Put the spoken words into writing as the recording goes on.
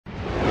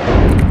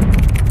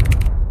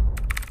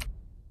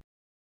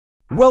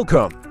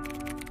Welcome!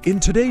 In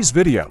today's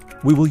video,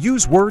 we will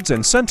use words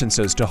and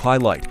sentences to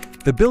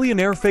highlight the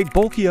billionaire Faiq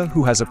Bolkiah,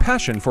 who has a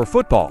passion for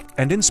football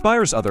and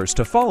inspires others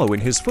to follow in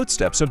his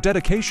footsteps of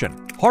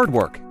dedication, hard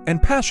work,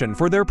 and passion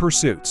for their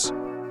pursuits.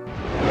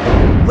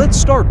 Let's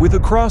start with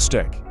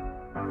Acrostic.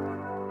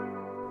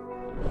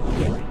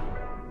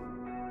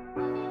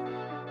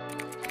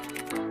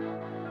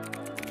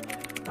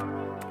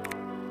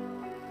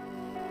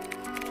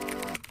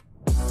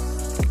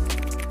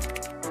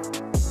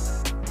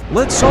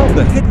 Let's solve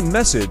the hidden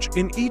message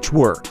in each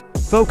word.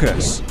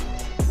 Focus.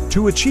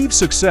 To achieve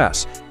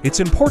success, it's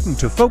important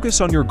to focus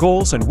on your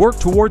goals and work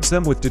towards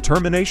them with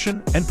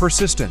determination and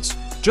persistence,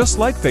 just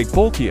like Faiq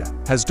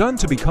Bolkiah has done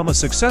to become a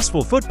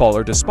successful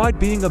footballer despite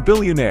being a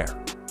billionaire.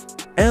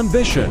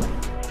 Ambition.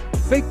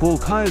 Faiq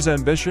Bolkiah's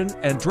ambition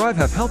and drive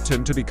have helped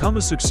him to become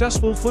a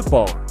successful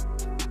footballer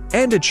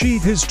and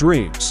achieve his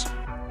dreams.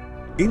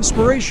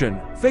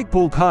 Inspiration. Faiq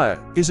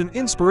Bolkiah is an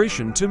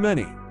inspiration to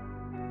many,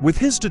 with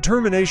his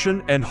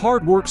determination and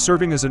hard work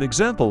serving as an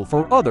example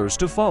for others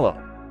to follow.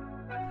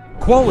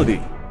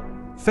 Quality.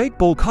 Faiq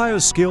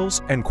Bolkiah's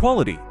skills and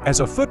quality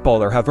as a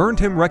footballer have earned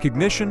him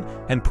recognition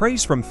and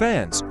praise from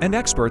fans and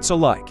experts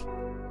alike.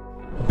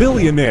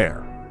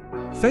 Billionaire.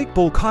 Faiq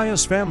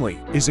Bolkiah's family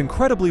is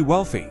incredibly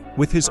wealthy,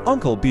 with his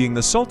uncle being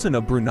the Sultan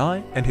of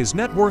Brunei and his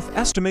net worth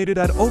estimated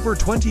at over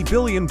 $20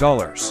 billion.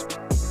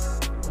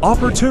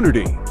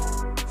 Opportunity.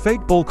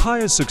 Faiq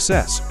Bolkiah's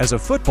success as a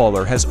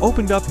footballer has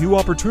opened up new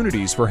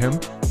opportunities for him,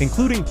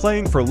 including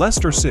playing for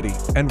Leicester City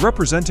and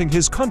representing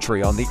his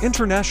country on the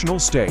international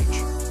stage.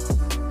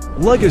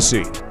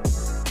 Legacy.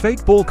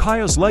 Faiq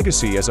Bolkiah's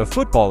legacy as a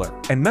footballer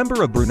and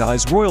member of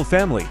Brunei's royal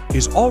family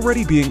is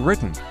already being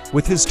written,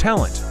 with his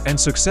talent and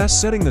success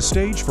setting the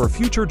stage for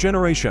future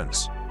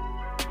generations.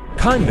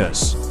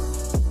 Kindness.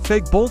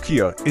 Faiq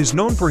Bolkiah is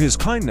known for his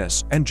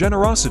kindness and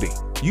generosity,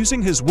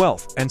 using his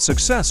wealth and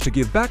success to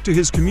give back to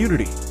his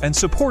community and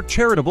support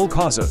charitable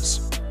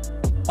causes.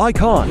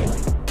 Icon.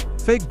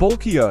 Faiq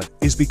Bolkiah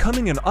is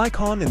becoming an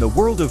icon in the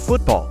world of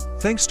football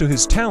thanks to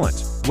his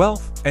talent,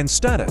 wealth, and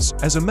status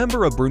as a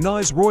member of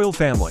Brunei's royal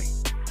family.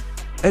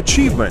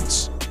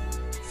 Achievements.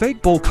 Faiq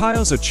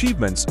Bolkiah's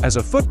achievements as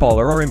a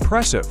footballer are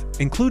impressive,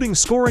 including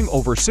scoring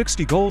over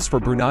 60 goals for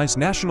Brunei's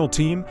national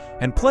team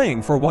and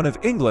playing for one of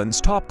England's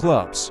top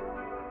clubs.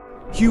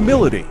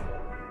 Humility.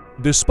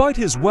 Despite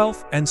his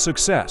wealth and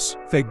success,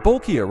 Faiq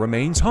Bolkiah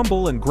remains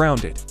humble and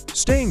grounded,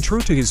 staying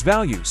true to his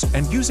values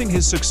and using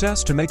his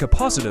success to make a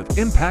positive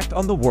impact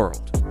on the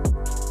world.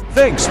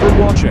 Thanks for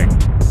watching.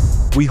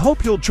 We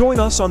hope you'll join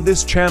us on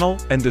this channel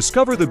and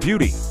discover the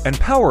beauty and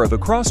power of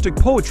acrostic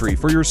poetry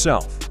for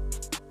yourself.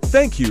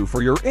 Thank you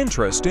for your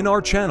interest in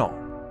our channel.